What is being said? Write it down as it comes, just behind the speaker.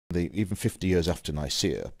Even 50 years after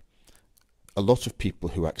Nicaea, a lot of people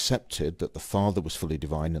who accepted that the Father was fully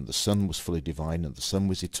divine and the Son was fully divine and the Son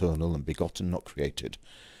was eternal and begotten, not created,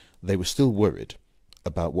 they were still worried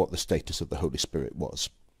about what the status of the Holy Spirit was.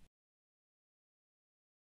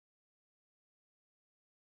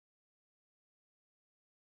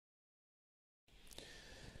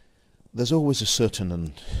 There's always a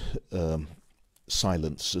certain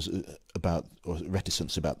silence about, or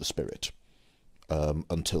reticence about the Spirit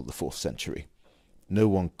until the 4th century. No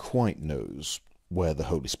one quite knows where the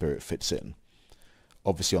Holy Spirit fits in.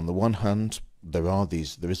 Obviously, on the one hand, there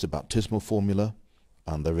is a baptismal formula,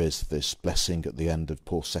 and there is this blessing at the end of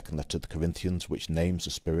Paul's second letter to the Corinthians, which names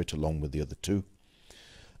the Spirit along with the other two.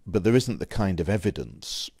 But there isn't the kind of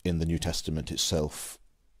evidence in the New Testament itself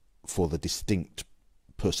for the distinct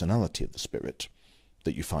personality of the Spirit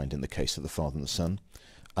that you find in the case of the Father and the Son,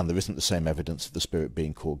 and there isn't the same evidence of the Spirit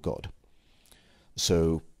being called God.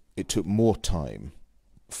 So it took more time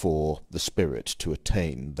for the Spirit to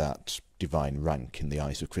attain that divine rank in the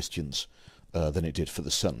eyes of Christians than it did for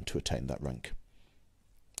the Son to attain that rank.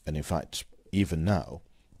 And in fact, even now,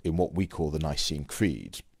 in what we call the Nicene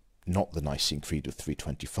Creed, not the Nicene Creed of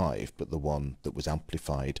 325, but the one that was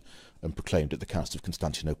amplified and proclaimed at the Council of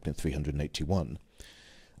Constantinople in 381,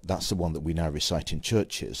 that's the one that we now recite in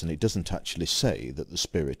churches, and it doesn't actually say that the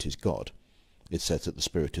Spirit is God. It says that the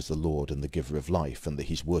Spirit is the Lord and the giver of life, and that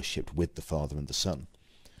he's worshipped with the Father and the Son.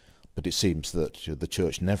 But it seems that the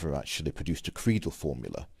Church never actually produced a creedal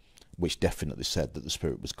formula which definitely said that the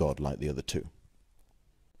Spirit was God like the other two.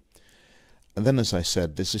 And then, as I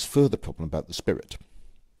said, there's this further problem about the Spirit.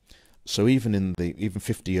 So even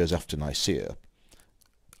 50 years after Nicaea,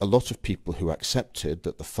 a lot of people who accepted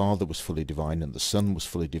that the Father was fully divine and the Son was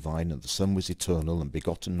fully divine and the Son was eternal and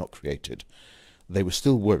begotten, not created, they were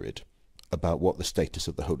still worried about what the status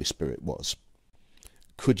of the Holy Spirit was.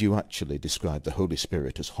 Could you actually describe the Holy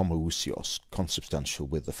Spirit as homoousios, consubstantial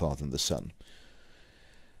with the Father and the Son?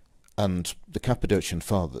 And the Cappadocian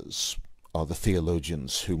Fathers are the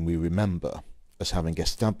theologians whom we remember as having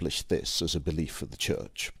established this as a belief of the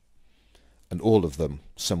Church. And all of them,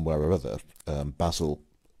 somewhere or other, Basil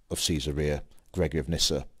of Caesarea, Gregory of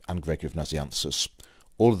Nyssa, and Gregory of Nazianzus,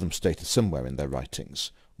 all of them stated somewhere in their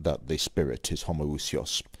writings that the Spirit is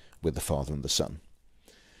homoousios with the Father and the Son.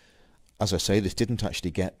 As I say, this didn't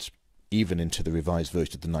actually get even into the revised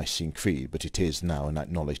version of the Nicene Creed, but it is now an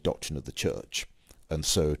acknowledged doctrine of the Church, and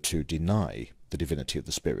so to deny the divinity of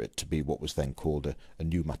the Spirit to be what was then called a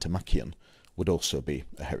pneumatomachion would also be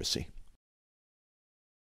a heresy.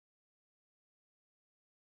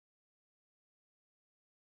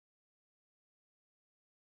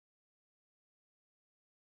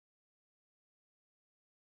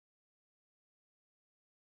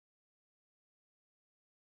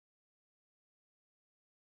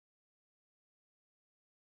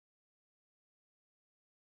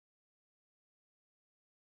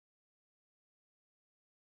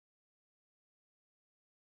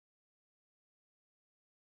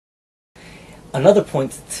 Another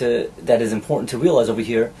point that is important to realize over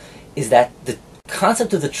here is that the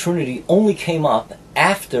concept of the Trinity only came up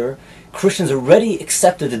after Christians already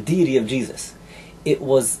accepted the deity of Jesus. It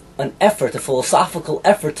was an effort, a philosophical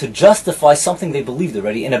effort to justify something they believed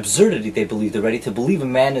already, an absurdity they believed already. To believe a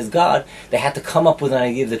man is God, they had to come up with an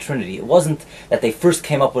idea of the Trinity. It wasn't that they first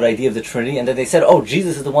came up with the idea of the Trinity and then they said, oh,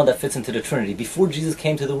 Jesus is the one that fits into the Trinity. Before Jesus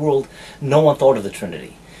came to the world, no one thought of the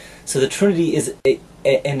Trinity. So the Trinity is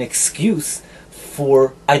an excuse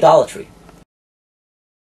for idolatry.